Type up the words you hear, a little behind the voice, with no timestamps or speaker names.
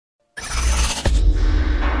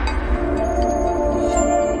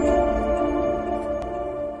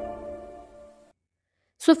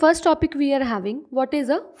So first topic we are having, what is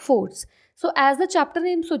a force? So as the chapter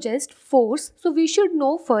name suggests, force, so we should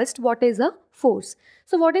know first what is a force.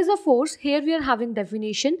 So what is a force? Here we are having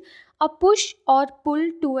definition: a push or pull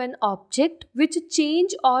to an object which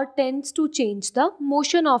change or tends to change the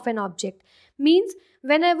motion of an object. Means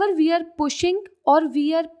whenever we are pushing or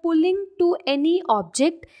we are pulling to any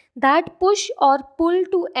object, that push or pull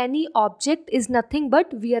to any object is nothing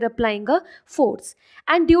but we are applying a force.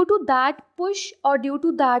 And due to that push or due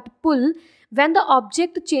to that pull, when the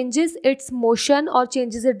object changes its motion or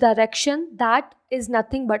changes its direction, that is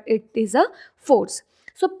nothing but it is a force.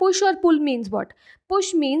 So push or pull means what?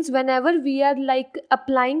 Push means whenever we are like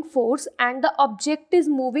applying force and the object is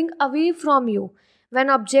moving away from you. When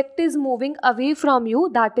object is moving away from you,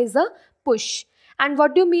 that is a push. And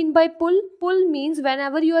what do you mean by pull? Pull means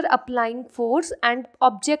whenever you are applying force and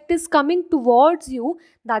object is coming towards you,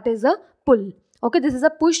 that is a pull. Okay, this is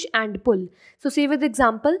a push and pull. So see with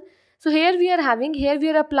example. So here we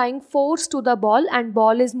are applying force to the ball and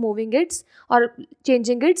ball is moving its or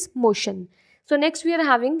changing its motion. So next we are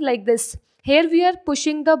having like this. Here we are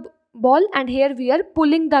pushing the ball and here we are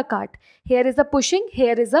pulling the cart. Here is a pushing,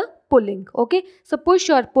 here is a pulling. Okay, so push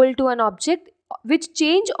or pull to an object which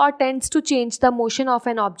change or tends to change the motion of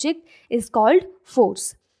an object is called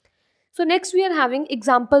force. So next we are having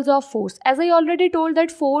examples of force. As I already told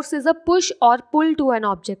that force is a push or pull to an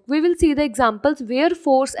object. We will see the examples where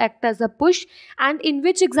force acts as a push and in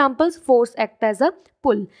which examples force acts as a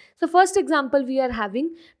pull. So first example we are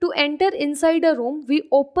having, to enter inside a room, we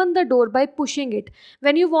open the door by pushing it.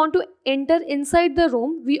 When you want to enter inside the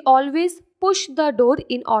room, we always push the door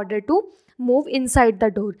in order to move inside the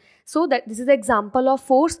door. So that this is the example of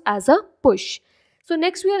force as a push. So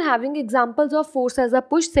next we are having examples of force as a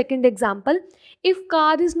push. Second example, if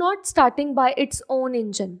car is not starting by its own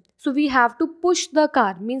engine, so we have to push the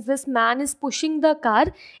car, means this man is pushing the car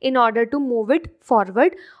in order to move it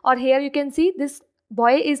forward. Or here you can see this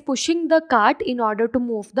boy is pushing the cart in order to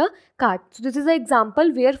move the cart. So this is an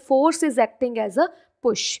example where force is acting as a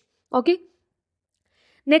push. Okay.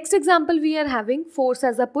 Next example we are having force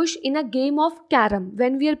as a push in a game of carrom.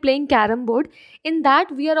 When we are playing carrom board, in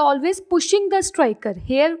that we are always pushing the striker.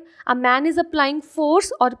 Here a man is applying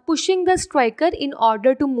force or pushing the striker in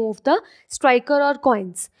order to move the striker or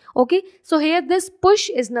coins. Okay, so here this push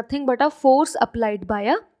is nothing but a force applied by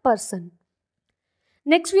a person.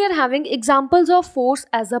 Next we are having examples of force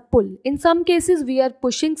as a pull. In some cases we are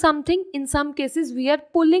pushing something, in some cases we are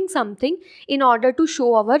pulling something in order to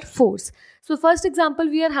show our force. So first example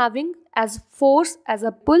we are having as force as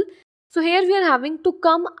a pull. So here we are having, to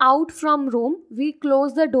come out from room, we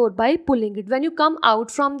close the door by pulling it. When you come out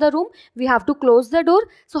from the room, we have to close the door.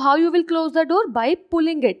 So how you will close the door? By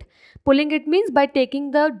pulling it. Pulling it means by taking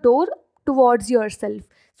the door towards yourself.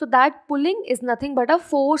 So that pulling is nothing but a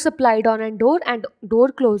force applied on a door and door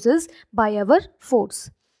closes by our force.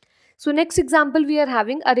 So next example we are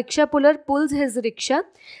having, a rickshaw puller pulls his rickshaw.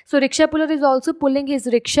 So rickshaw puller is also pulling his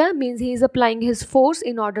rickshaw, means he is applying his force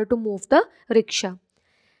in order to move the rickshaw.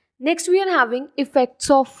 Next we are having effects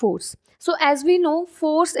of force. So as we know,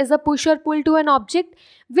 force is a push or pull to an object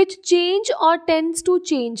which change or tends to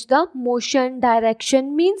change the motion,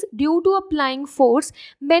 direction, means due to applying force,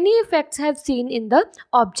 many effects have seen in the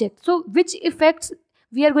object. So which effects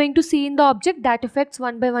we are going to see in the object, that effects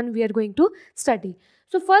one by one we are going to study.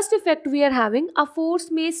 So first effect we are having, a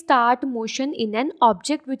force may start motion in an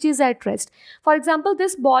object which is at rest. For example,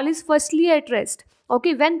 this ball is firstly at rest.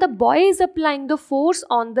 Okay, when the boy is applying the force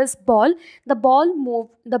on this ball, the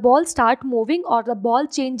ball start moving or the ball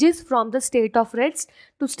changes from the state of rest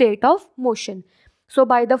to state of motion. So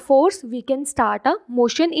by the force we can start a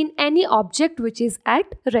motion in any object which is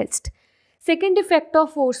at rest. Second effect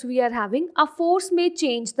of force we are having, a force may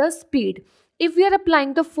change the speed. If we are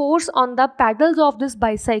applying the force on the pedals of this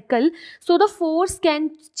bicycle, so the force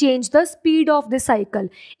can change the speed of the cycle.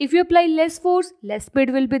 If you apply less force, less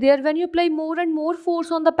speed will be there. When you apply more and more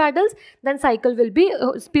force on the pedals, then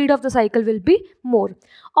speed of the cycle will be more.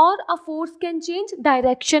 Or a force can change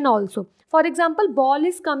direction also. For example, ball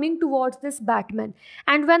is coming towards this batman,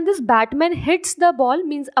 and when this batman hits the ball,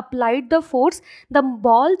 means applied the force, the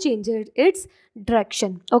ball changes its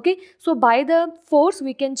direction. Okay, so by the force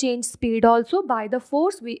we can change speed also. By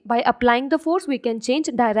applying the force we can change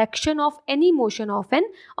direction of any motion of an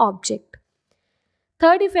object.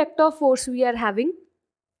 Third effect of force we are having,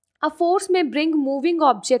 a force may bring moving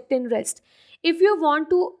object in rest. If you want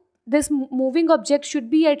to this moving object should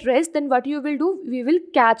be at rest, then what you will do, we will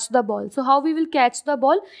catch the ball. So how we will catch the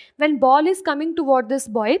ball? When ball is coming toward this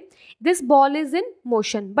boy, this ball is in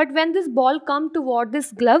motion, but when this ball come toward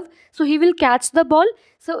this glove, so he will catch the ball.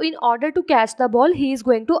 So in order to catch the ball, he is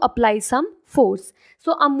going to apply some force.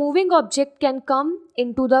 So a moving object can come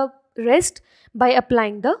into the rest by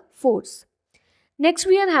applying the force. Next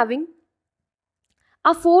we are having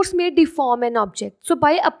a force may deform an object. So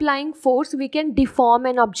by applying force, we can deform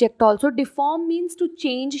an object also. Deform means to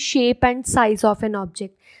change shape and size of an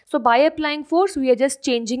object. So by applying force, we are just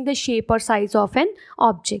changing the shape or size of an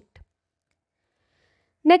object.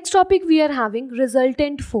 Next topic we are having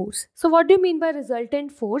resultant force. So what do you mean by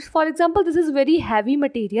resultant force? For example, this is very heavy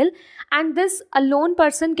material and this alone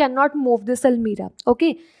person cannot move this almirah.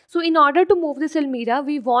 Okay. So in order to move this almirah,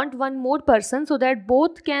 we want one more person so that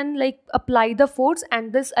both can apply the force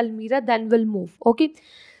and this almirah then will move. Okay.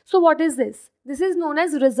 So what is this? This is known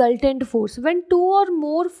as resultant force. When two or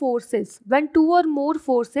more forces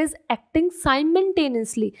acting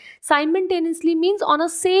simultaneously means on a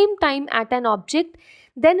same time at an object,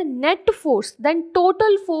 then net force, then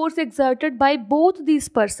total force exerted by both these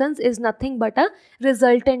persons is nothing but a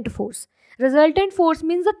resultant force. Resultant force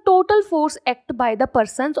means the total force acted by the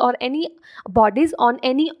persons or any bodies on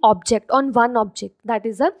any object, on one object. That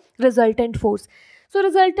is a resultant force. So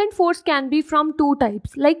resultant force can be from two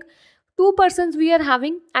types, like two persons we are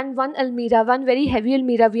having and one almirah, one very heavy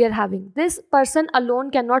almirah we are having. This person alone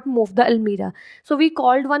cannot move the almirah. So we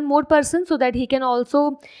called one more person so that he can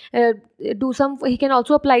also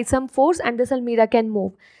apply some force and this almirah can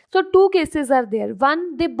move. So two cases are there.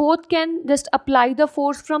 One, they both can just apply the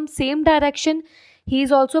force from same direction. He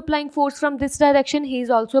is also applying force from this direction. He is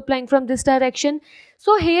also applying from this direction.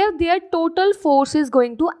 So here their total force is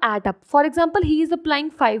going to add up. For example, he is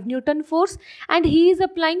applying 5 Newton force and he is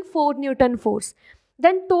applying 4 Newton force.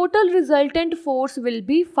 Then total resultant force will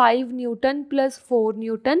be 5 Newton plus 4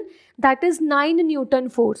 Newton. That is 9 Newton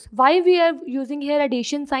force. Why we are using here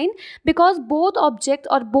addition sign? Because both objects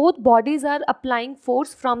or both bodies are applying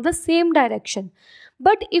force from the same direction.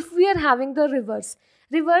 But if we are having the reverse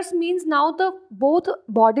means now the both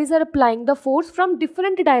bodies are applying the force from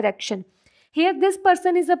different direction. Here this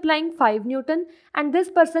person is applying 5 Newton and this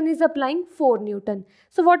person is applying 4 Newton.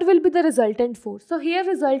 So what will be the resultant force? So here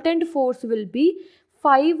resultant force will be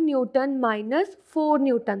 5 Newton minus 4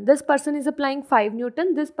 Newton. This person is applying 5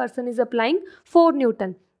 Newton, this person is applying 4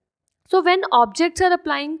 Newton. So when objects are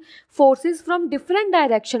applying forces from different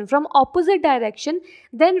direction, from opposite direction,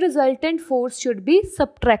 then resultant force should be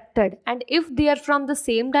subtracted. And if they are from the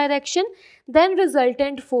same direction, then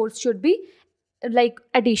resultant force should be like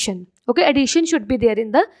addition. Okay, addition should be there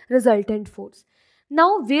in the resultant force.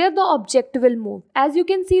 Now where the object will move, as you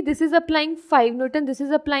can see, this is applying 5 Newton, this is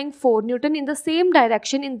applying 4 Newton in the same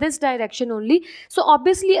direction, in this direction only. So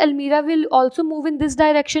obviously almirah will also move in this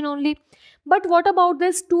direction only. But what about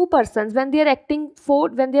these two persons when they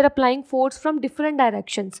are applying force from different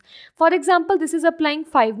directions? For example, this is applying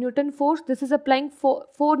 5 Newton force, this is applying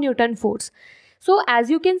 4 Newton force. So as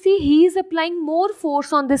you can see, he is applying more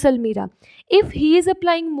force on this almirah. If he is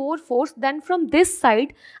applying more force, then from this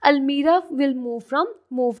side, almirah will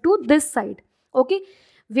move to this side. Okay.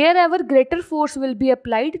 Wherever greater force will be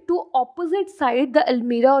applied, to opposite side the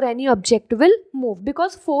almirah or any object will move,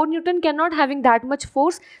 because 4 Newton cannot having that much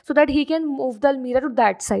force so that he can move the almirah to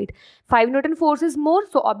that side. 5 Newton force is more,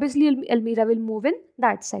 so obviously almirah will move in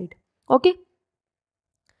that side. Okay.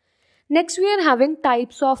 Next we are having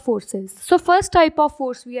types of forces. So first type of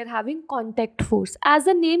force we are having contact force. As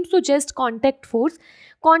the name suggests, contact force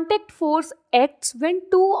acts when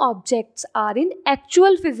two objects are in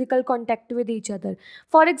actual physical contact with each other.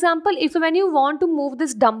 For example, when you want to move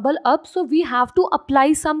this dumbbell up, so we have to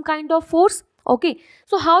apply some kind of force. Okay,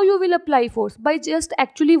 so how you will apply force? By just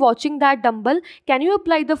actually watching that dumbbell, can you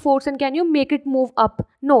apply the force and can you make it move up?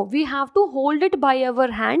 No, we have to hold it by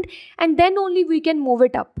our hand and then only we can move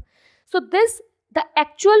it up. So the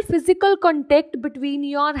actual physical contact between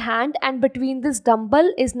your hand and between this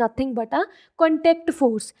dumbbell is nothing but a contact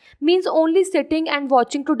force. Means only sitting and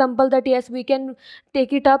watching to dumbbell that yes, we can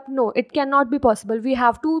take it up. No, it cannot be possible. We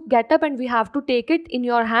have to get up and we have to take it in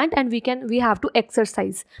your hand and we have to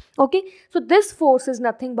exercise. Okay. So this force is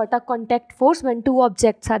nothing but a contact force when two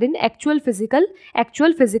objects are in actual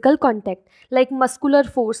physical contact. Like muscular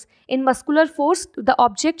force. In muscular force, the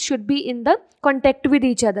object should be in the contact with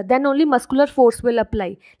each other. Then only muscular force will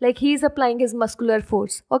apply. Like he is applying his muscular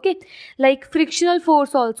force. Okay. Like frictional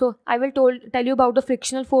force also. I will tell you about the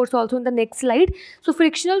frictional force also in the next slide. So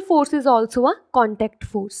frictional force is also a contact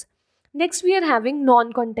force. Next we are having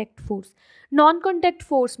non-contact force. Non-contact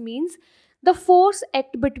force means The force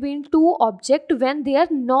act between two objects when they are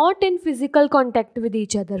not in physical contact with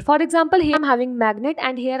each other. For example, here I'm having magnet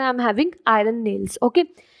and here I'm having iron nails. Okay,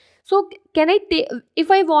 so can I take, if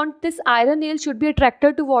I want this iron nail should be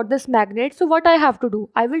attracted toward this magnet, so what I have to do?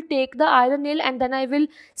 I will take the iron nail and then I will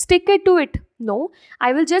stick it to it. No,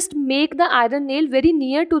 I will just make the iron nail very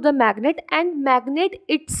near to the magnet, and magnet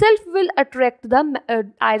itself will attract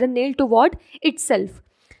the iron nail toward itself.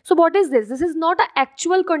 So what is this? This is not an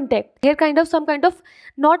actual contact. Here kind of some kind of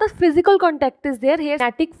not a physical contact is there. Here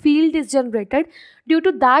magnetic field is generated. Due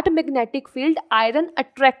to that magnetic field, iron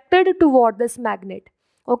attracted toward this magnet.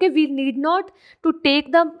 Okay, we need not to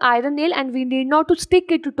take the iron nail and we need not to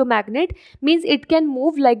stick it to magnet, means it can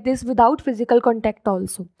move like this without physical contact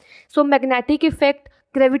also. So magnetic effect,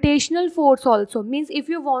 gravitational force also, means if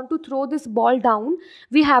you want to throw this ball down,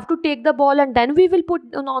 we have to take the ball and then we will put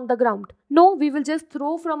on the ground. No, we will just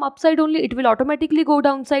throw from upside only, it will automatically go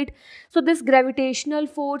downside. So this gravitational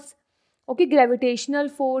force, okay, gravitational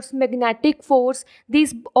force, magnetic force,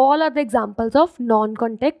 these all are the examples of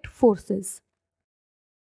non-contact forces.